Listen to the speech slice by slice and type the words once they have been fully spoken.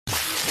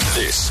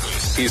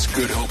This is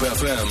Good Hope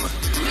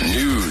FM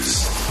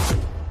News.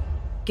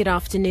 Good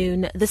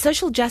afternoon. The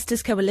Social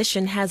Justice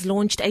Coalition has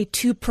launched a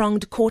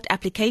two-pronged court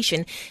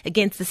application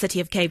against the City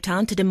of Cape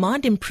Town to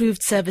demand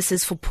improved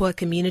services for poor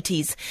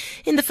communities.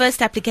 In the first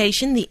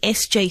application, the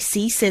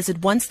SJC says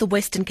it wants the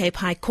Western Cape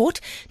High Court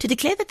to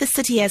declare that the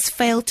city has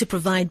failed to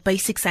provide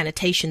basic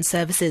sanitation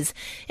services.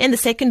 In the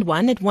second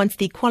one, it wants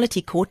the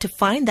Equality Court to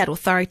find that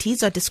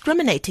authorities are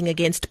discriminating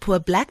against poor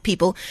black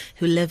people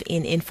who live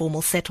in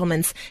informal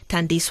settlements.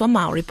 Tandiswa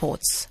Mao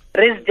reports.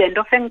 Resident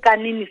of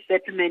Nkanini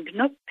settlement,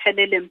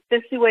 Nophelele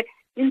Msesiwe,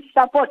 in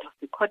support of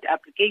the court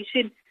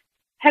application,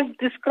 has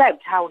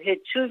described how her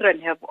children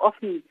have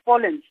often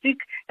fallen sick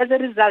as a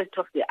result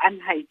of the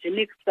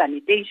unhygienic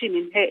sanitation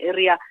in her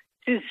area.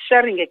 She's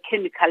sharing a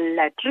chemical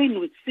latrine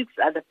with 6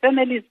 other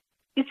families.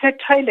 It's a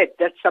toilet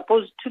that's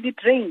supposed to be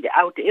drained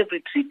out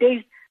every 3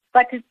 days,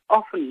 but it's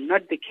often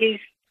not the case.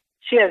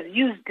 She has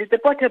used the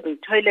portable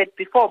toilet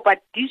before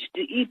but ditched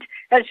it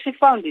as she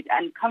found it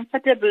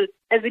uncomfortable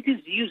as it is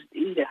used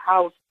in the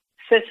house.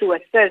 Sesiwe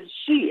says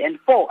she and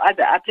 4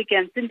 other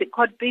applicants in the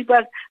court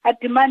papers are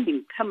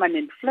demanding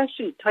permanent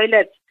flushing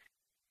toilets.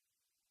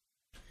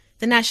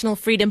 The National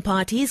Freedom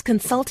Party is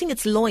consulting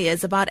its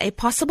lawyers about a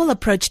possible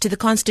approach to the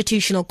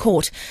Constitutional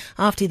Court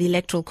after the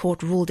Electoral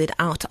Court ruled it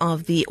out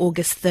of the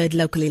August 3rd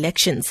local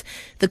elections.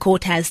 The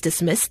court has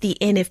dismissed the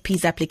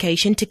NFP's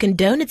application to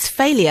condone its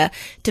failure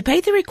to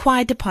pay the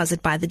required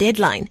deposit by the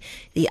deadline.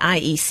 The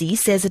IEC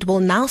says it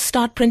will now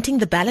start printing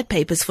the ballot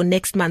papers for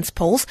next month's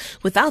polls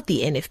without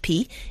the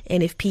NFP.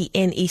 NFP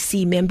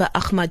NEC member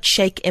Ahmad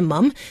Sheikh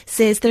Imam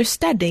says they're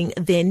studying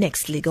their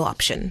next legal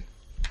option.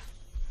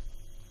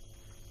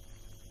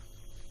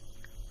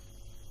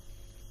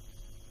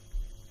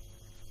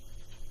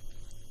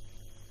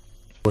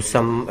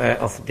 Some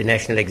of the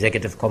National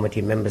Executive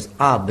Committee members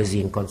are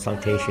busy in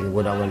consultation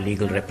with our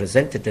legal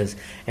representatives,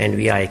 and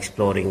we are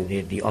exploring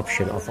the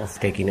option of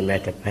taking the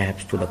matter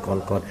perhaps to the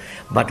Concord.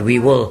 But we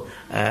will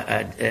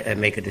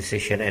make a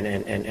decision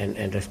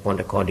and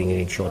respond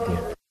accordingly in shortly.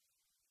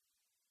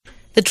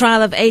 The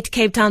trial of 8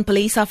 Cape Town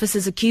police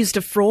officers accused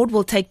of fraud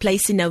will take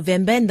place in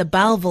November in the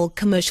Bellville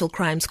Commercial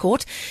Crimes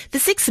Court. The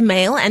 6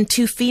 male and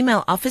 2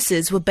 female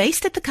officers were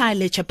based at the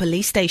Khayelitsha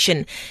police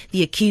station.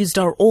 The accused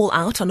are all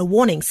out on a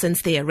warning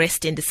since their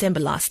arrest in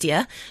December last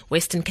year.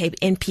 Western Cape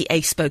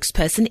NPA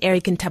spokesperson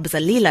Eric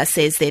Ntabazalila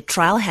says their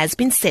trial has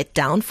been set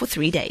down for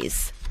 3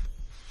 days.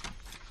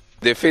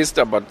 They faced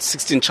about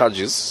 16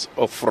 charges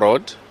of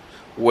fraud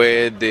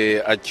where the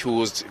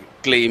accused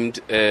claimed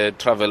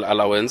travel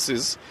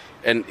allowances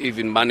and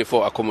even money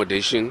for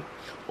accommodation,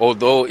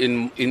 although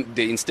in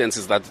the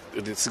instances that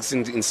the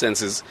 16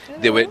 instances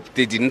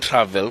they didn't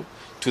travel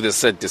to the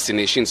set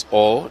destinations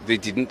or they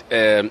didn't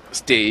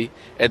stay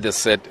at the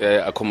set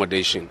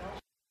accommodation.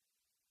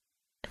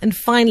 And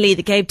finally,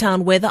 the Cape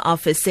Town Weather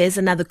Office says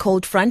another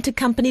cold front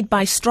accompanied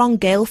by strong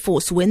gale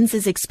force winds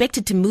is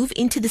expected to move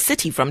into the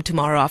city from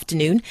tomorrow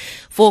afternoon.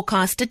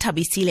 Forecaster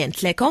Tabisile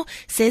Ntleko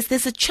says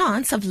there's a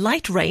chance of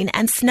light rain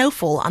and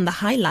snowfall on the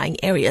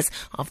high-lying areas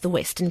of the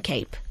Western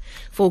Cape.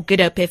 For Good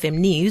Hope FM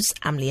News,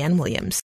 I'm Leanne Williams.